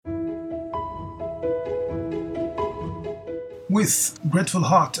With grateful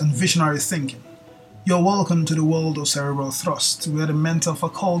heart and visionary thinking, you're welcome to the world of cerebral thrust, where the mental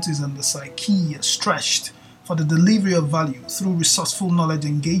faculties and the psyche are stretched for the delivery of value through resourceful knowledge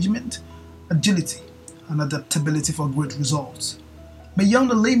engagement, agility, and adaptability for great results.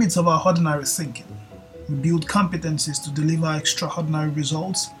 Beyond the limits of our ordinary thinking, we build competencies to deliver extraordinary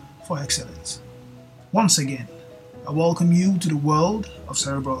results for excellence. Once again, I welcome you to the world of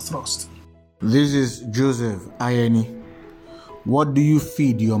cerebral thrust. This is Joseph Ayeni. What do you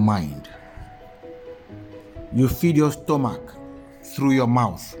feed your mind? You feed your stomach through your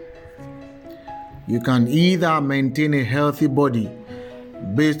mouth. You can either maintain a healthy body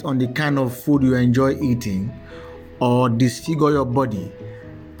based on the kind of food you enjoy eating, or disfigure your body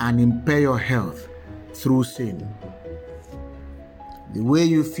and impair your health through sin. The way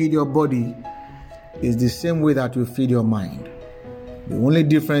you feed your body is the same way that you feed your mind. The only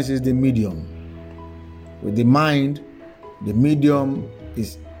difference is the medium. With the mind, the medium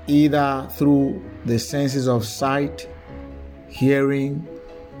is either through the senses of sight, hearing,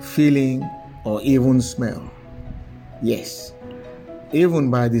 feeling, or even smell. Yes, even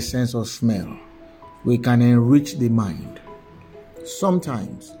by the sense of smell, we can enrich the mind.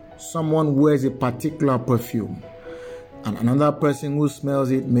 Sometimes, someone wears a particular perfume, and another person who smells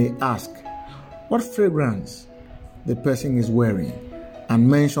it may ask what fragrance the person is wearing and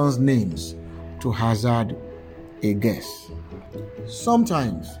mentions names to hazard a guess.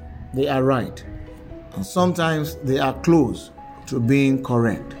 Sometimes they are right, and sometimes they are close to being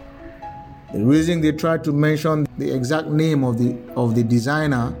correct. The reason they try to mention the exact name of the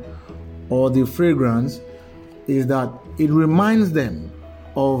designer or the fragrance is that it reminds them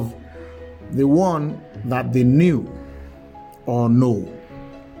of the one that they knew or know.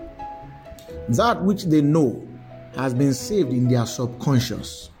 That which they know has been saved in their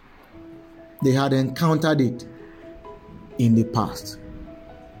subconscious. They had encountered it in the past.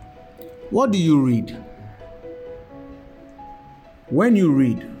 What do you read? When you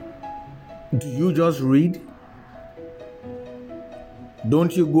read, do you just read?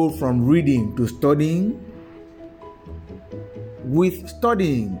 Don't you go from reading to studying? With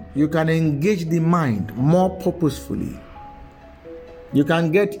studying, you can engage the mind more purposefully. You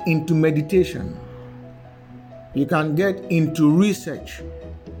can get into meditation. You can get into research.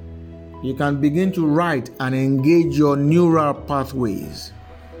 You can begin to write and engage your neural pathways.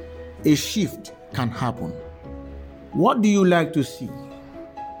 A shift can happen. What do you like to see?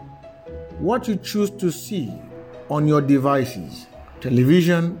 What you choose to see on your devices,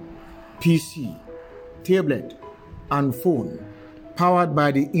 television, PC, tablet, and phone, powered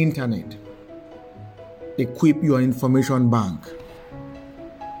by the internet, equip your information bank.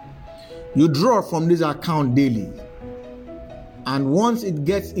 You draw from this account daily, and once it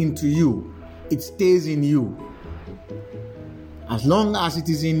gets into you, it stays in you. As long as it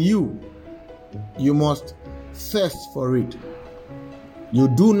is in you, you must thirst for it. You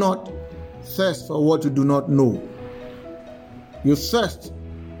do not thirst for what you do not know. You thirst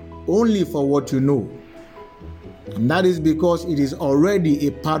only for what you know. And that is because it is already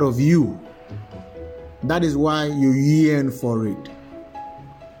a part of you. That is why you yearn for it.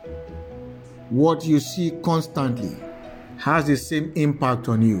 What you see constantly has the same impact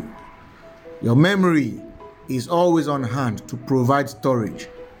on you. Your memory is always on hand to provide storage.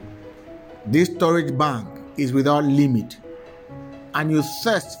 This storage bank is without limit, and you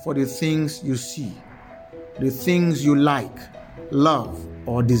thirst for the things you see, the things you like, love,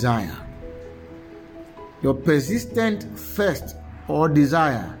 or desire. Your persistent thirst or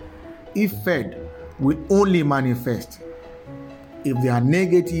desire, if fed, will only manifest. If they are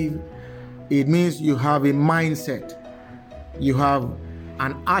negative, it means you have a mindset, you have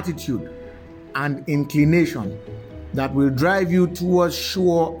an attitude and inclination that will drive you towards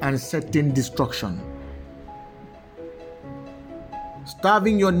sure and certain destruction.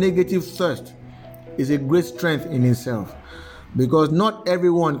 Starving your negative thirst is a great strength in itself, because not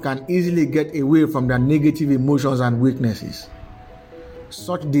everyone can easily get away from their negative emotions and weaknesses.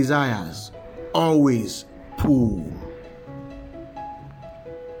 Such desires always pull.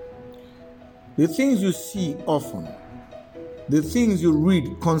 The things you see often, the things you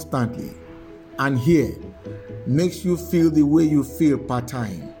read constantly and hear, makes you feel the way you feel part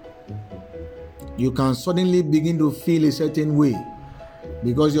time. You can suddenly begin to feel a certain way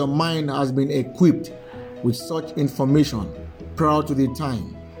because your mind has been equipped with such information prior to the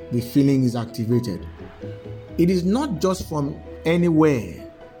time the feeling is activated. It is not just from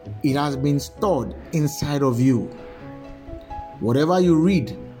anywhere. It has been stored inside of you. Whatever you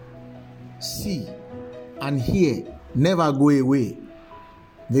read, see, and hear never go away.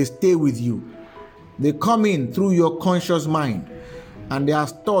 They stay with you. They come in through your conscious mind and they are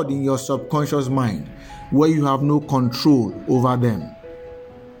stored in your subconscious mind where you have no control over them.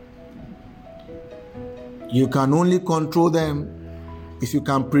 You can only control them if you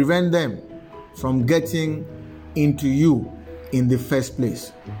can prevent them from getting into you in the first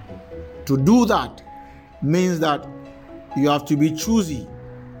place. To do that means that you have to be choosy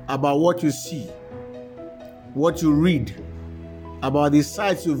about what you see, what you read, about the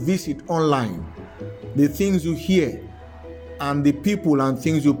sites you visit online, the things you hear, and the people and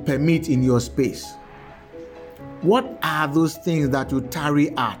things you permit in your space. What are those things that you tarry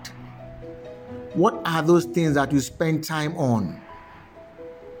at? What are those things that you spend time on?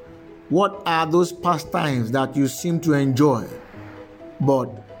 What are those pastimes that you seem to enjoy but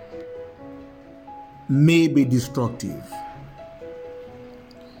may be destructive?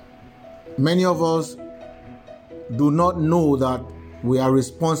 Many of us do not know that we are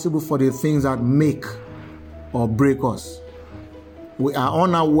responsible for the things that make or break us. We are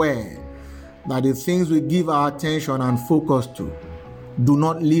unaware that the things we give our attention and focus to do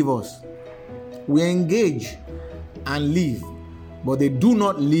not leave us. We engage and leave, but they do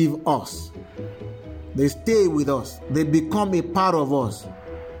not leave us. They stay with us. They become a part of us.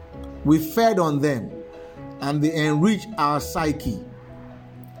 We fed on them, and they enrich our psyche.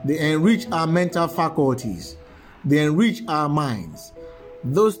 They enrich our mental faculties. They enrich our minds.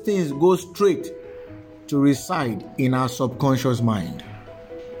 Those things go straight to reside in our subconscious mind.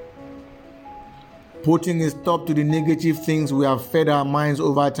 Putting a stop to the negative things we have fed our minds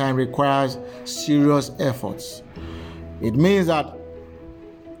over time requires serious efforts. It means that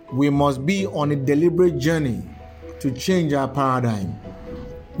we must be on a deliberate journey to change our paradigm.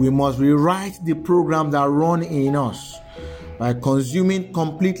 We must rewrite the programs that run in us by consuming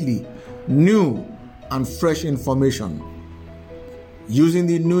completely new and fresh information. Using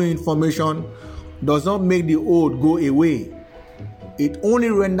the new information does not make the old go away. It only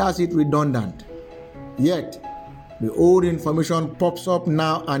renders it redundant. Yet, the old information pops up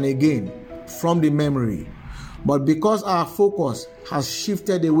now and again from the memory. But because our focus has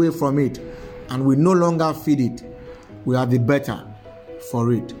shifted away from it and we no longer feed it, we are the better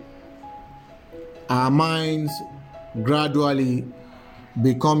for it. Our minds gradually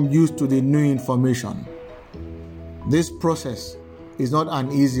become used to the new information. This process is not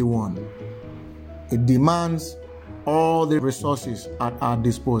an easy one. It demands all the resources at our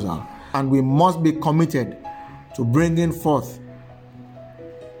disposal, and we must be committed to bringing forth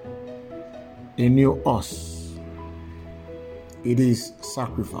a new us. It is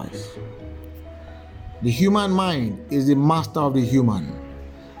sacrifice. The human mind is the master of the human.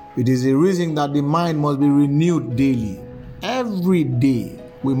 It is a reason that the mind must be renewed daily. Every day,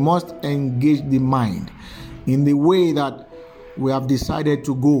 we must engage the mind in the way that we have decided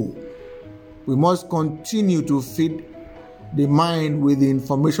to go. We must continue to feed the mind with the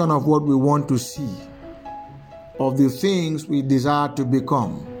information of what we want to see, of the things we desire to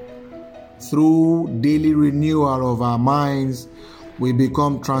become. Through daily renewal of our minds, we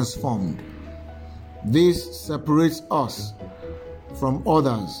become transformed. This separates us from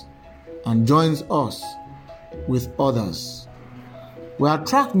others and joins us with others. We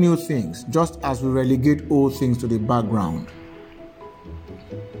attract new things just as we relegate old things to the background.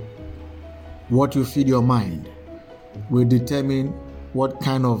 What you feed your mind will determine what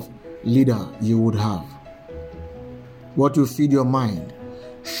kind of leader you would have. What you feed your mind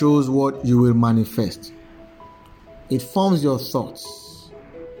shows what you will manifest. It forms your thoughts.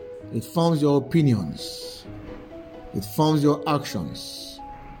 It forms your opinions. It forms your actions.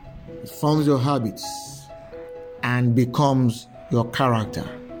 It forms your habits and becomes your character.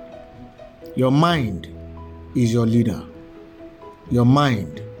 Your mind is your leader. Your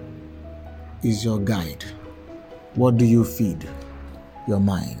mind is your guide. What do you feed your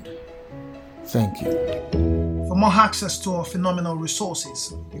mind? Thank you. For more access to our phenomenal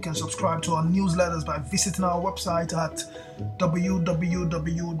resources, you can subscribe to our newsletters by visiting our website at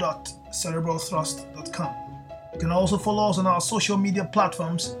www.cerebralthrust.com. You can also follow us on our social media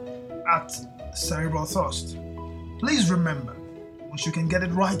platforms at Cerebral Thrust. Please remember, once you can get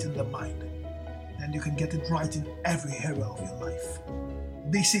it right in the mind, then you can get it right in every area of your life.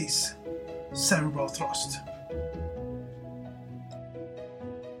 This is Cerebral Thrust.